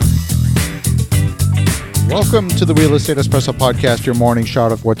Welcome to the Real Estate Espresso Podcast, your morning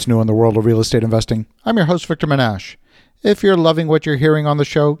shot of what's new in the world of real estate investing. I'm your host, Victor Menashe. If you're loving what you're hearing on the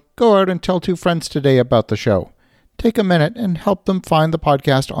show, go out and tell 2 friends today about the show. Take a minute and help them find the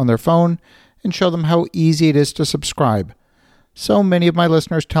podcast on their phone and show them how easy it is to subscribe. So many of my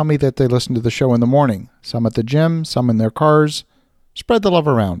listeners tell me that they listen to the show in the morning, some at the gym, some in their cars. Spread the love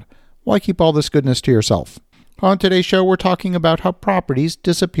around. Why keep all this goodness to yourself? On today's show, we're talking about how properties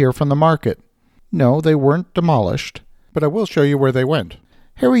disappear from the market. No, they weren't demolished, but I will show you where they went.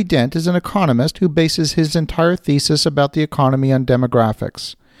 Harry Dent is an economist who bases his entire thesis about the economy on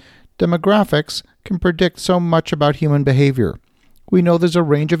demographics. Demographics can predict so much about human behavior. We know there's a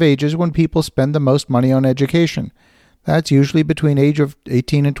range of ages when people spend the most money on education. That's usually between age of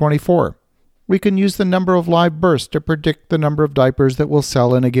 18 and 24. We can use the number of live births to predict the number of diapers that will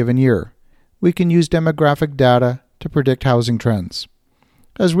sell in a given year. We can use demographic data to predict housing trends.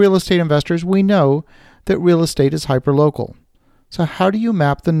 As real estate investors, we know that real estate is hyperlocal. So how do you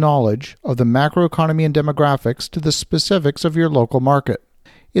map the knowledge of the macroeconomy and demographics to the specifics of your local market?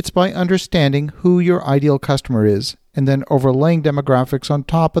 It's by understanding who your ideal customer is and then overlaying demographics on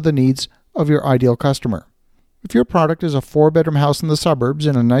top of the needs of your ideal customer. If your product is a 4-bedroom house in the suburbs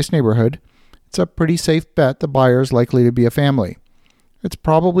in a nice neighborhood, it's a pretty safe bet the buyer is likely to be a family. It's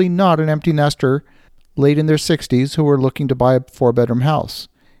probably not an empty nester late in their 60s who are looking to buy a 4-bedroom house.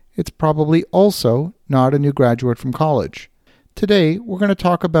 It's probably also not a new graduate from college. Today, we're going to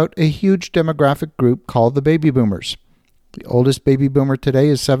talk about a huge demographic group called the baby boomers. The oldest baby boomer today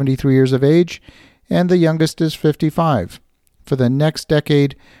is 73 years of age, and the youngest is 55. For the next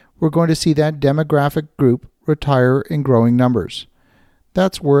decade, we're going to see that demographic group retire in growing numbers.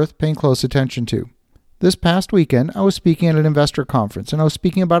 That's worth paying close attention to. This past weekend, I was speaking at an investor conference, and I was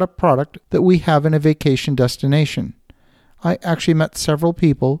speaking about a product that we have in a vacation destination. I actually met several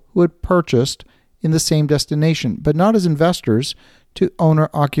people who had purchased in the same destination, but not as investors, to own or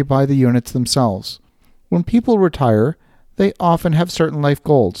occupy the units themselves. When people retire, they often have certain life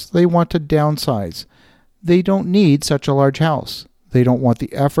goals. They want to downsize. They don't need such a large house. They don't want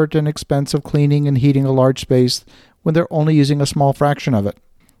the effort and expense of cleaning and heating a large space when they're only using a small fraction of it.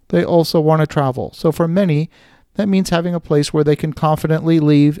 They also want to travel. So for many, that means having a place where they can confidently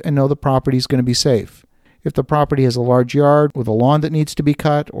leave and know the property is going to be safe. If the property has a large yard with a lawn that needs to be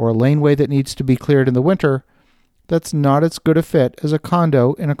cut or a laneway that needs to be cleared in the winter, that's not as good a fit as a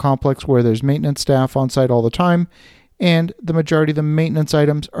condo in a complex where there's maintenance staff on site all the time, and the majority of the maintenance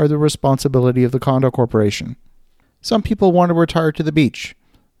items are the responsibility of the condo corporation. Some people want to retire to the beach.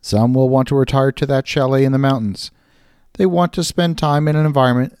 Some will want to retire to that chalet in the mountains. They want to spend time in an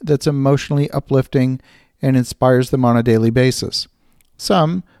environment that's emotionally uplifting and inspires them on a daily basis.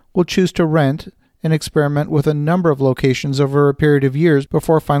 Some will choose to rent and experiment with a number of locations over a period of years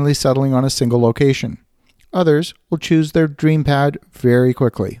before finally settling on a single location. Others will choose their dream pad very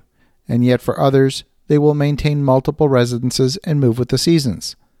quickly. And yet for others, they will maintain multiple residences and move with the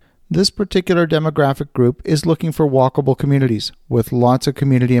seasons. This particular demographic group is looking for walkable communities with lots of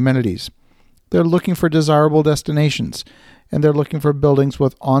community amenities. They're looking for desirable destinations, and they're looking for buildings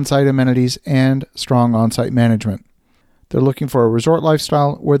with on-site amenities and strong on-site management. They're looking for a resort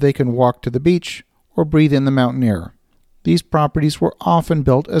lifestyle where they can walk to the beach or breathe in the mountain air. These properties were often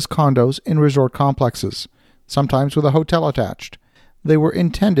built as condos in resort complexes, sometimes with a hotel attached. They were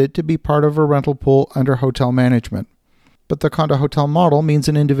intended to be part of a rental pool under hotel management. But the condo-hotel model means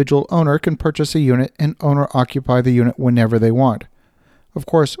an individual owner can purchase a unit and owner-occupy the unit whenever they want. Of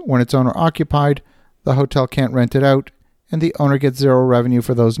course, when it's owner-occupied, the hotel can't rent it out, and the owner gets zero revenue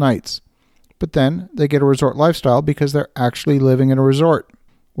for those nights. But then they get a resort lifestyle because they're actually living in a resort.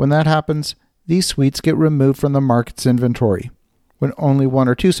 When that happens, these suites get removed from the market's inventory. When only 1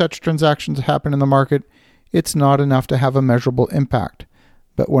 or 2 such transactions happen in the market, it's not enough to have a measurable impact.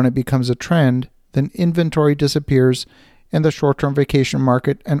 But when it becomes a trend, then inventory disappears, and the short-term vacation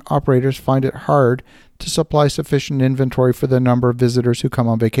market and operators find it hard to supply sufficient inventory for the number of visitors who come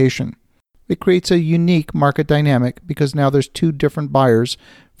on vacation. It creates a unique market dynamic because now there's 2 different buyers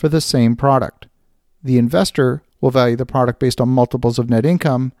for the same product. The investor will value the product based on multiples of net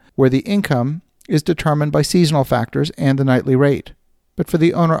income, where the income is determined by seasonal factors and the nightly rate. But for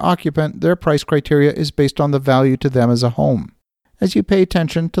the owner-occupant, their price criteria is based on the value to them as a home. As you pay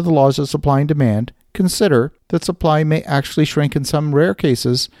attention to the laws of supply and demand, consider that supply may actually shrink in some rare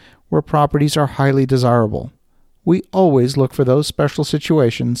cases where properties are highly desirable. We always look for those special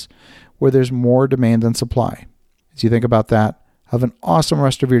situations where there's more demand than supply. As you think about that, have an awesome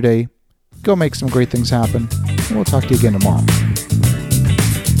rest of your day. Go make some great things happen, and we'll talk to you again tomorrow.